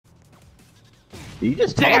You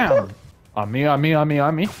just Damn! On me, on me, on me,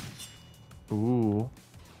 on me. Ooh.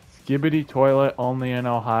 Skibbity toilet only in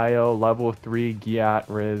Ohio. Level 3 Giat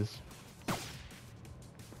Riz.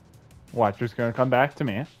 Watch, it's gonna come back to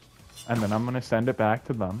me. And then I'm gonna send it back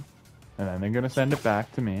to them. And then they're gonna send it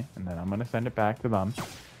back to me. And then I'm gonna send it back to them.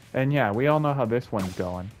 And yeah, we all know how this one's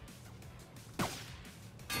going.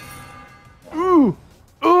 Ooh!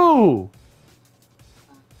 Ooh!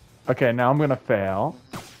 Okay, now I'm gonna fail.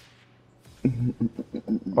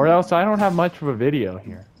 Or else I don't have much of a video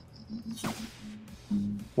here.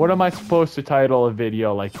 What am I supposed to title a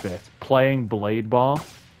video like this? Playing Bladeball?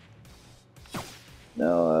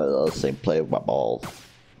 No, I'll say play with my balls.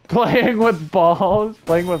 Playing with balls?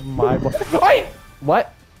 Playing with my balls? Wait!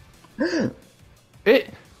 What?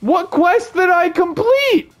 What quest did I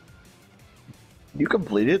complete? You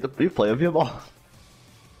completed the play with your balls.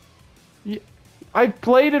 Yeah, I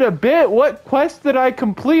played it a bit. What quest did I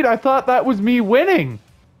complete? I thought that was me winning.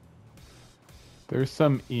 There's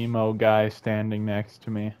some emo guy standing next to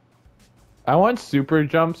me. I want super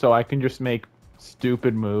jump so I can just make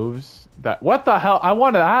stupid moves. What the hell? I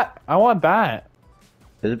want that. I want that.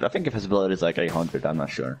 I think invisibility is like 800. I'm not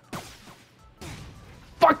sure.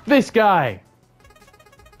 Fuck this guy.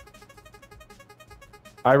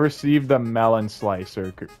 I received the melon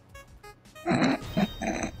slicer.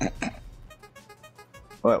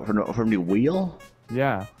 What, from the wheel?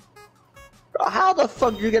 Yeah. How the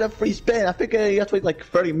fuck you get a free spin? I think you have to wait like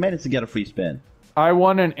 30 minutes to get a free spin. I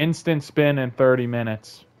won an instant spin in 30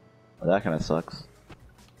 minutes. Well, that kind of sucks.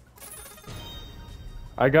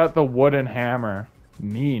 I got the wooden hammer.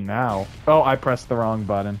 Me now. Oh, I pressed the wrong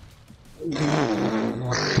button.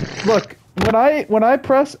 Look, when I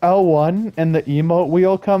press L1 and the emote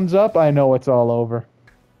wheel comes up, I know it's all over.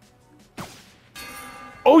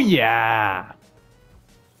 Oh yeah.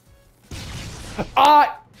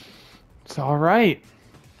 It's all right.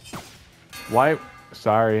 Why?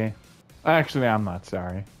 Sorry. Actually, I'm not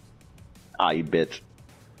sorry. Ah, you bitch.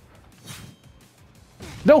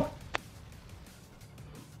 No.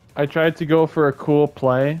 I tried to go for a cool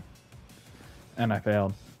play, and I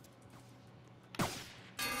failed. Ha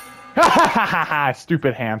ha ha ha ha!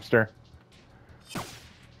 Stupid hamster.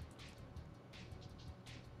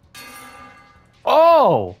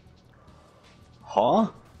 Oh! Huh?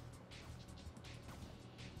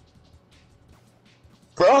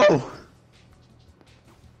 Bro!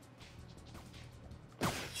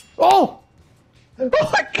 Oh!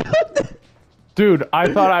 Oh my god! Dude,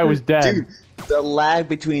 I thought I was dead. Dude, the lag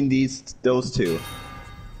between those two.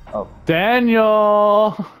 Oh.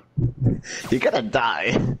 Daniel! You're gonna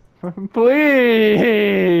die.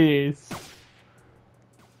 Please!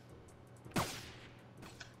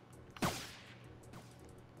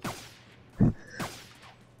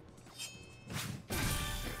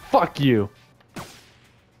 Fuck you.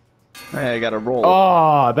 Hey, I gotta roll.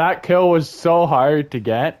 Oh, that kill was so hard to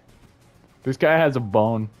get. This guy has a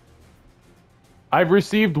bone. I've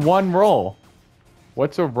received one roll.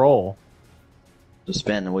 What's a roll? Just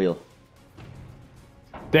spin the wheel.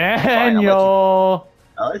 Daniel!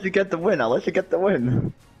 I'll let you get the win. I'll let you get the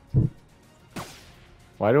win.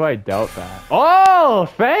 Why do I doubt that? Oh,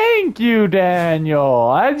 thank you,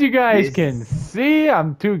 Daniel. As you guys Yes. can see,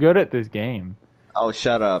 I'm too good at this game. Oh,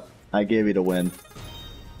 shut up. I gave you the win.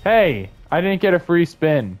 Hey, I didn't get a free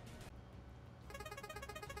spin.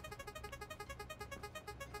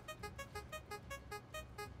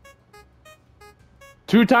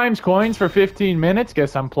 Two times coins for 15 minutes?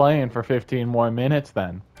 Guess I'm playing for 15 more minutes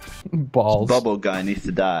then. Balls. Bubble guy needs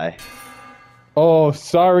to die. Oh,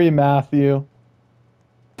 sorry, Matthew.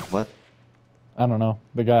 What? I don't know.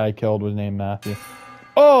 The guy I killed was named Matthew.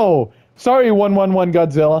 Oh! Sorry, 111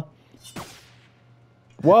 Godzilla.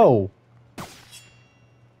 Whoa.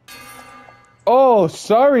 Oh,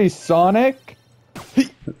 sorry, Sonic.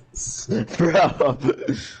 Bro,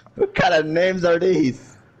 what kind of names are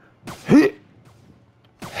these?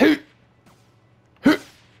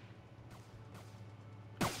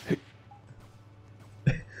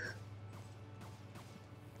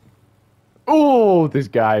 Oh, this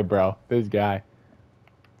guy, bro. This guy.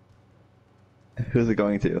 Who's it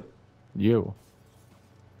going to? You.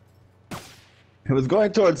 It was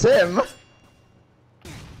going towards him.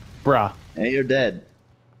 Bruh. And you're dead.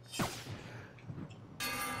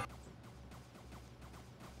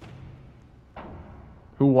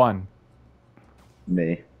 Who won?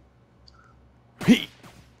 Me.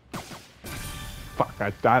 Fuck,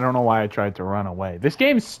 I don't know why I tried to run away. This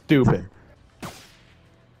game's stupid.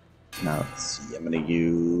 Now let's see. I'm gonna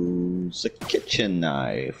use a kitchen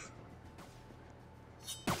knife.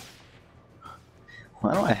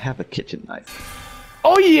 Why do I have a kitchen knife?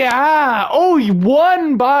 Oh yeah! Oh, you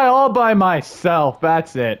won all by myself.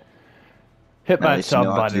 That's it. Hit that sub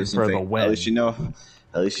button for the win. At least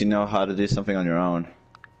you know how to do something on your own.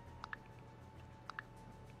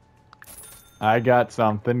 I got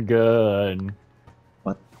something good.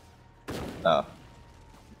 What? Oh.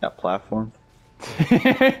 Got platform?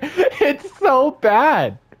 It's so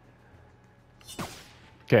bad.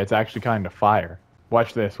 Okay, it's actually kind of fire.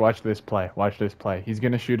 Watch this play. Watch this play. He's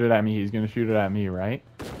gonna shoot it at me. He's gonna shoot it at me, right?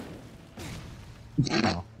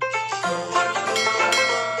 Oh.